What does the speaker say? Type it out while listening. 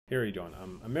Here you go.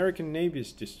 American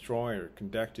Navy's destroyer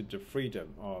conducted the freedom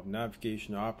of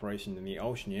navigation operation in the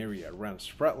ocean area around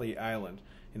Spratly Island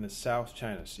in the South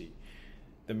China Sea.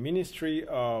 The Ministry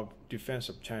of Defense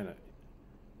of China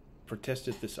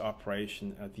protested this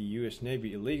operation as the U.S.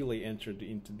 Navy illegally entered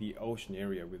into the ocean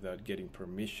area without getting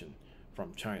permission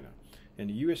from China. And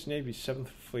the U.S. Navy's 7th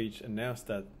Fleet announced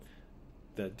that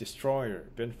the destroyer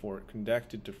Benford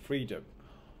conducted the freedom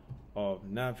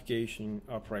of navigation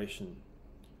operation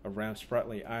around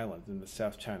Spratly Islands in the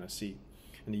South China Sea.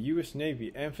 And the U.S.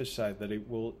 Navy emphasized that it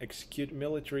will execute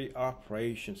military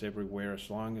operations everywhere as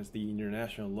long as the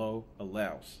international law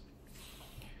allows.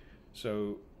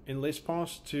 So, in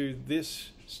response to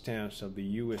this stance of the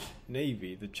U.S.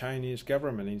 Navy, the Chinese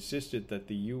government insisted that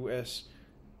the U.S.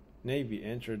 Navy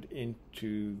entered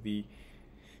into the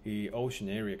ocean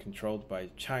area controlled by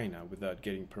China without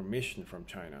getting permission from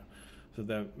China. So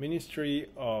the Ministry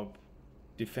of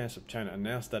Defense of China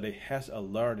announced that it has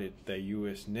alerted the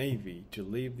U.S. Navy to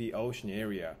leave the ocean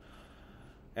area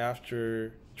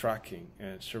after tracking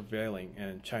and surveilling,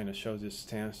 and China shows its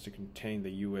stance to contain the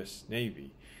U.S.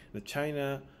 Navy. The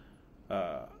China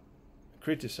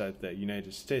criticized the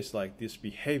United States like this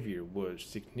behavior would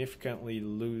significantly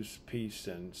lose peace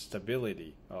and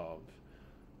stability of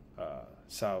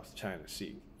South China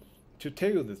Sea. To tell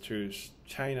you the truth,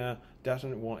 China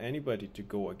doesn't want anybody to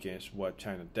go against what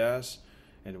China does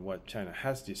and what China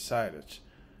has decided.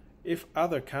 If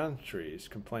other countries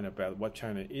complain about what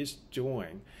China is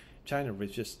doing, China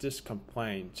rejects this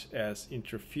complaint as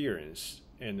interference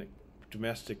in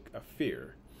domestic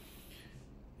affair.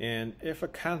 And if a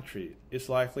country is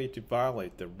likely to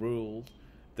violate the rule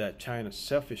that China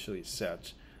selfishly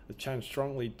sets, China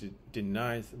strongly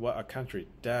denies what a country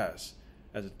does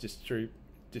as a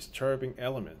disturbing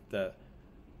element that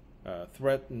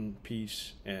threatens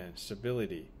peace and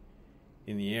stability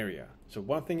in the area. So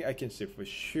one thing I can say for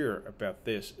sure about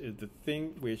this is the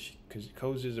thing which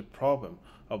causes a problem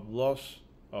of loss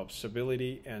of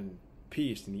stability and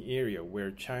peace in the area where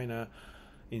China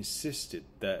insisted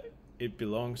that it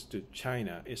belongs to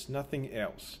China is nothing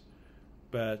else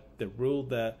but the rule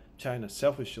that China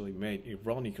selfishly made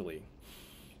ironically.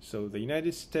 So the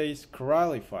United States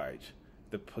clarified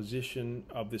the position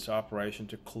of this operation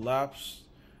to collapse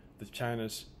the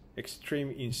China's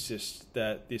extreme insist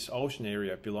that this ocean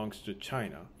area belongs to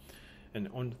China. And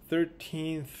on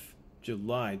 13th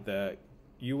July, the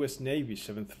U.S. Navy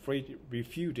 7th Fleet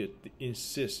refuted the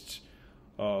insist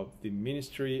of the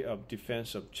Ministry of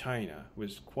Defense of China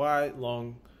with quite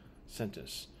long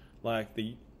sentence. Like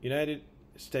the United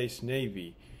States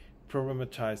Navy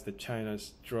problematized the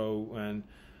China's draw an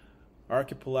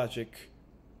archipelagic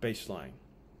baseline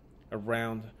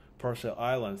around Spratly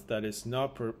Islands that is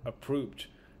not approved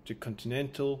to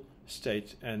continental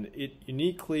states, and it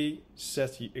uniquely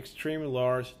sets the extremely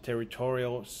large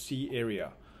territorial sea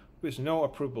area with no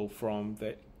approval from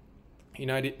the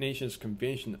United Nations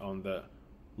Convention on the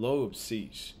Law of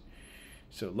Seas.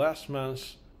 So last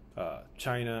month,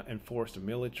 China enforced a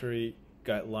military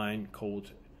guideline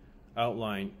called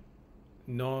Outline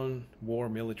Non-War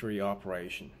Military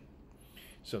Operation.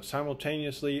 So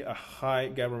simultaneously, a high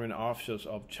government officials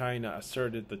of China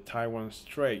asserted the Taiwan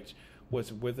Strait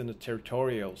was within the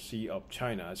territorial sea of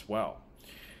China as well.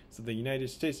 So the United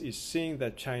States is seeing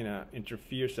that China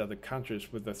interferes with other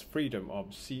countries with the freedom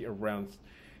of sea around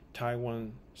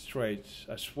Taiwan Strait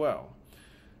as well.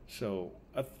 So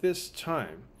at this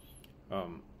time,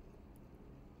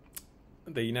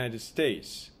 the United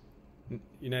States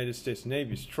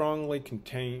Navy strongly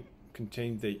contained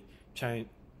the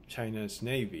Chinese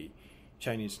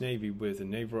Navy with a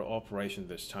naval operation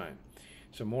this time.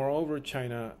 So moreover,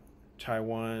 China,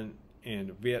 Taiwan,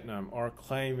 and Vietnam are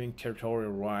claiming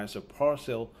territorial rights of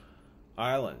Spratly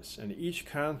Islands, and each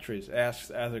country asks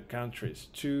other countries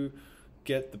to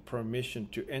get the permission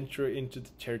to enter into the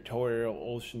territorial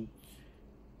ocean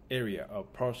area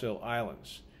of Spratly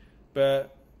Islands.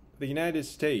 But the United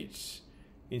States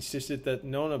insisted that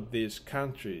none of these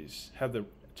countries have the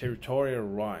territorial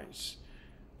rights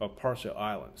of Spratly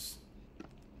Islands.